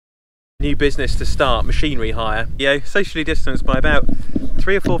New business to start, machinery hire. Socially distanced by about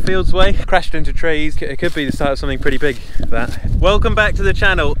 3 or 4 fields away. Crashed into trees. It could be the start of something pretty big, that. Welcome back to the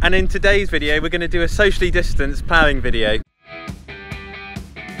channel, and in today's video we're going to do a socially distanced ploughing video.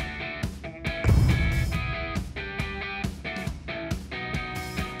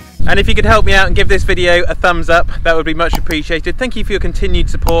 And if you could help me out and give this video a thumbs up, that would be much appreciated. Thank you for your continued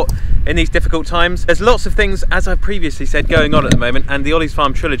support in these difficult times. There's lots of things, as I've previously said, going on at the moment, and the Olly's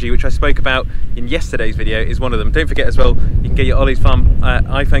Farm trilogy, which I spoke about in yesterday's video, is one of them. Don't forget as well, you can get your Olly's Farm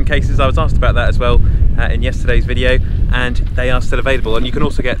iPhone cases. I was asked about that as well in yesterday's video, and they are still available. And you can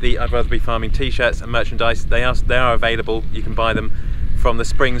also get the I'd Rather Be Farming t-shirts and merchandise. They are available. You can buy them from the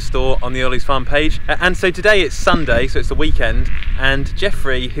spring store on the Olly's Farm page. And so today it's Sunday, so it's the weekend, and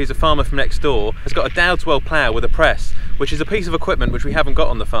Jeffrey, who's a farmer from next door, has got a dowdeswell plough with a press, which is a piece of equipment which we haven't got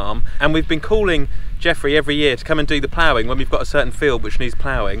on the farm, and we've been calling Jeffrey every year to come and do the ploughing when we've got a certain field which needs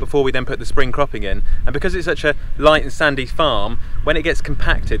ploughing before we then put the spring cropping in. And because it's such a light and sandy farm, when it gets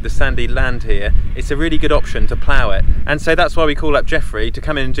compacted, the sandy land here, it's a really good option to plough it. And so that's why we call up Jeffrey to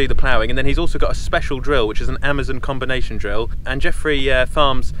come in and do the ploughing. And then he's also got a special drill, which is an Amazon combination drill. And Jeffrey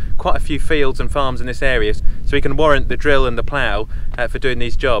farms quite a few fields and farms in this area, so he can warrant the drill and the plough for doing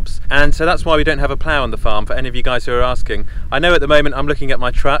these jobs. And so that's why we don't have a plough on the farm, for any of you guys who are asking. I know at the moment I'm looking at my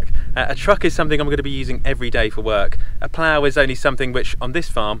truck. A truck is something I'm going to be using every day for work. A plough is only something which on this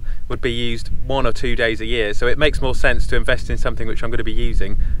farm would be used 1 or 2 days a year, so it makes more sense to invest in something which I'm going to be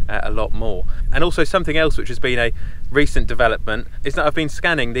using a lot more. And also something else which has been a recent development is that I've been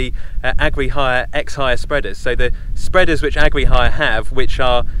scanning the Agri-Hire X-Hire spreaders. So the spreaders which Agri-Hire have, which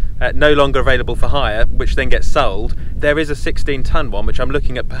are no longer available for hire, which then gets sold, there is a 16-ton one which I'm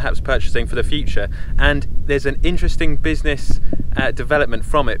looking at perhaps purchasing for the future. And there's an interesting business development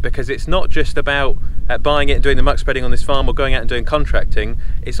from it, because it's not just about buying it and doing the muck spreading on this farm or going out and doing contracting.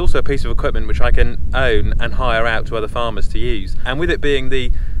 It's also a piece of equipment which I can own and hire out to other farmers to use. And with it being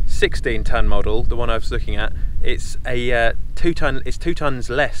the 16-ton model, the one I was looking at, it's a 2 tons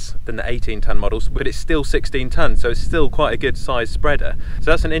less than the 18-ton models, but it's still 16 tons, so it's still quite a good size spreader.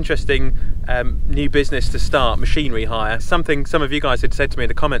 So that's an interesting new business to start, machinery hire. Something some of you guys had said to me in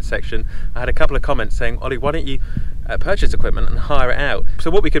the comments section. I had a couple of comments saying, Ollie, why don't you purchase equipment and hire it out?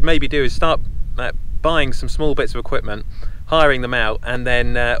 So what we could maybe do is start buying some small bits of equipment, hiring them out, and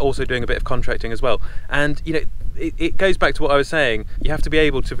then also doing a bit of contracting as well. And you know, it goes back to what I was saying. You have to be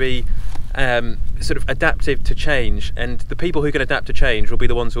able to be sort of adaptive to change, and the people who can adapt to change will be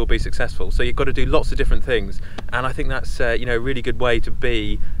the ones who will be successful. So you've got to do lots of different things, and I think that's you know, a really good way to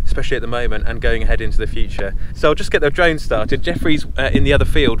be, especially at the moment and going ahead into the future. So I'll just get the drone started. Jeffrey's in the other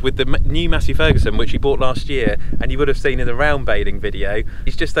field with the new Massey Ferguson, which he bought last year, and you would have seen in the round baling video.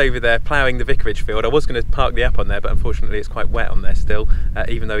 He's just over there ploughing the vicarage field. I was going to park the app on there, but unfortunately it's quite wet on there still,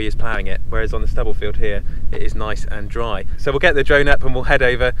 even though he is ploughing it, whereas on the stubble field here it is nice and dry. So we'll get the drone up and we'll head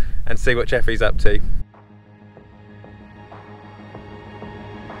over and see what Jeffrey's up to.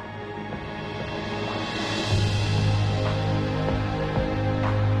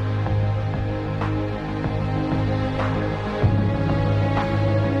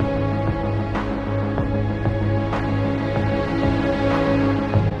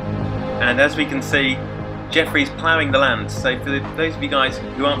 And as we can see, Jeffrey's ploughing the land. So for those of you guys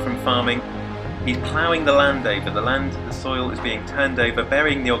who aren't from farming, he's ploughing the land over. The soil is being turned over,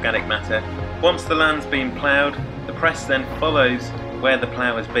 burying the organic matter. Once the land's been ploughed, the press then follows where the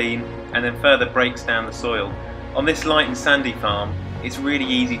plough has been and then further breaks down the soil. On this light and sandy farm, it's really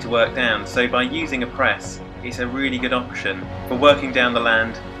easy to work down, so by using a press, it's a really good option for working down the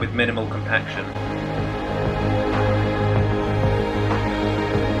land with minimal compaction.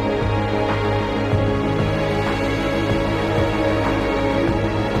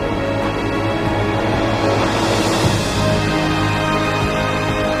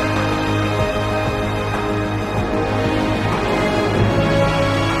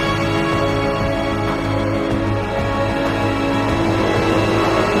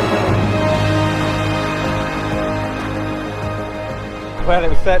 Well, it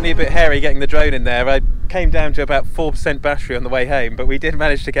was certainly a bit hairy getting the drone in there. I came down to about 4% battery on the way home, but we did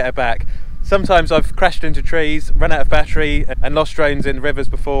manage to get it back. Sometimes I've crashed into trees, run out of battery, and lost drones in rivers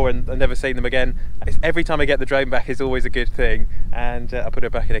before and never seen them again. Every time I get the drone back is always a good thing, and I put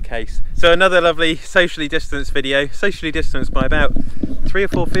it back in a case. So another lovely socially distanced video, socially distanced by about 3 or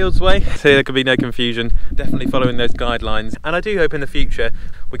 4 fields away, so there can be no confusion. Definitely following those guidelines, and I do hope in the future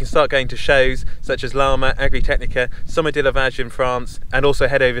we can start going to shows such as Lama, Agritechnica, Sommet de l'Elevage in France, and also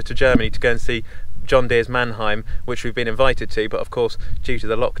head over to Germany to go and see John Deere's Mannheim, which we've been invited to, but of course due to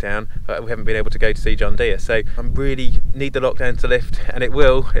the lockdown we haven't been able to go to see John Deere. So I really need the lockdown to lift, and it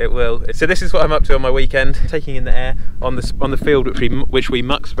will. So this is what I'm up to on my weekend, taking in the air on the field which we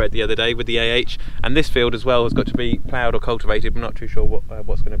muck spread the other day with the AH, and this field as well has got to be ploughed or cultivated. I'm not too sure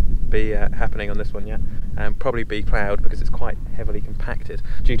what's going to be happening on this one yet. Probably be ploughed because it's quite heavily compacted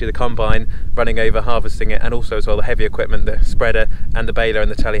due to the combine running over harvesting it, and also as well the heavy equipment, the spreader and the baler and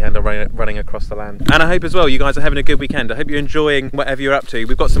the telehandler running across the land. And I hope as well you guys are having a good weekend. I hope you're enjoying whatever you're up to.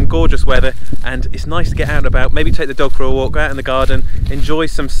 We've got some gorgeous weather and it's nice to get out and about, maybe take the dog for a walk, go out in the garden, enjoy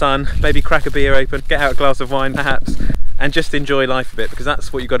some sun, maybe crack a beer open, get out a glass of wine perhaps, and just enjoy life a bit, because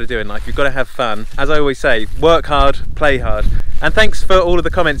that's what you've got to do in life. You've got to have fun. As I always say, work hard, play hard. And thanks for all of the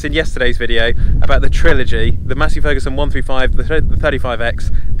comments in yesterday's video about the Trilogy, the Massey Ferguson 135, the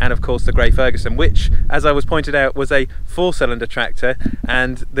 35X, and of course the Grey Ferguson, which, as I was pointed out, was a 4-cylinder tractor.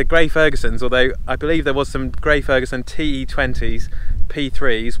 And the Grey Fergusons, although I believe there was some Grey Ferguson TE20s,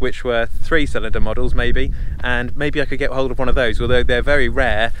 P3s, which were 3-cylinder models maybe, and maybe I could get hold of one of those, although they're very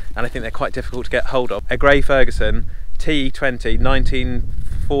rare and I think they're quite difficult to get hold of. A Grey Ferguson TE20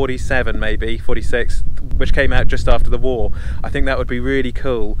 1947 maybe 46, which came out just after the war. I think that would be really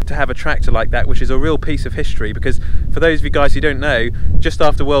cool to have a tractor like that, which is a real piece of history, because for those of you guys who don't know, just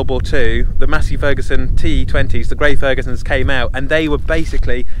after World War II the Massey Ferguson TE20s, the Grey Fergusons, came out, and they were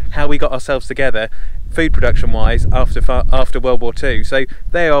basically how we got ourselves together food production wise after World War II. So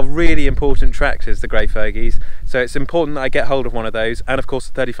they are really important tractors, the Grey Fergies, so it's important that I get hold of one of those, and of course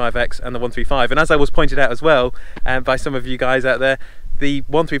the 35X and the 135. And as I was pointed out as well by some of you guys out there, the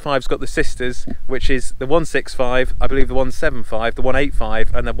 135's got the sisters, which is the 165, I believe the 175, the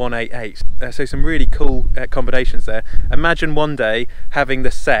 185 and the 188. So some really cool combinations there. Imagine one day having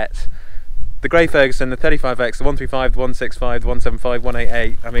the set, the Grey Ferguson, the 35X, the 135, the 165, the 175,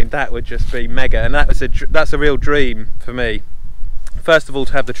 188. I mean, that would just be mega, and that's a real dream for me. First of all,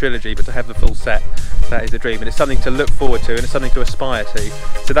 to have the Trilogy, but to have the full set, that is a dream, and it's something to look forward to, and it's something to aspire to.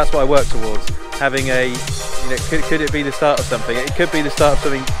 So that's what I work towards. Having a, you know, could it be the start of something? It could be the start of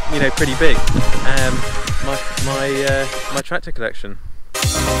something, you know, pretty big. My tractor collection.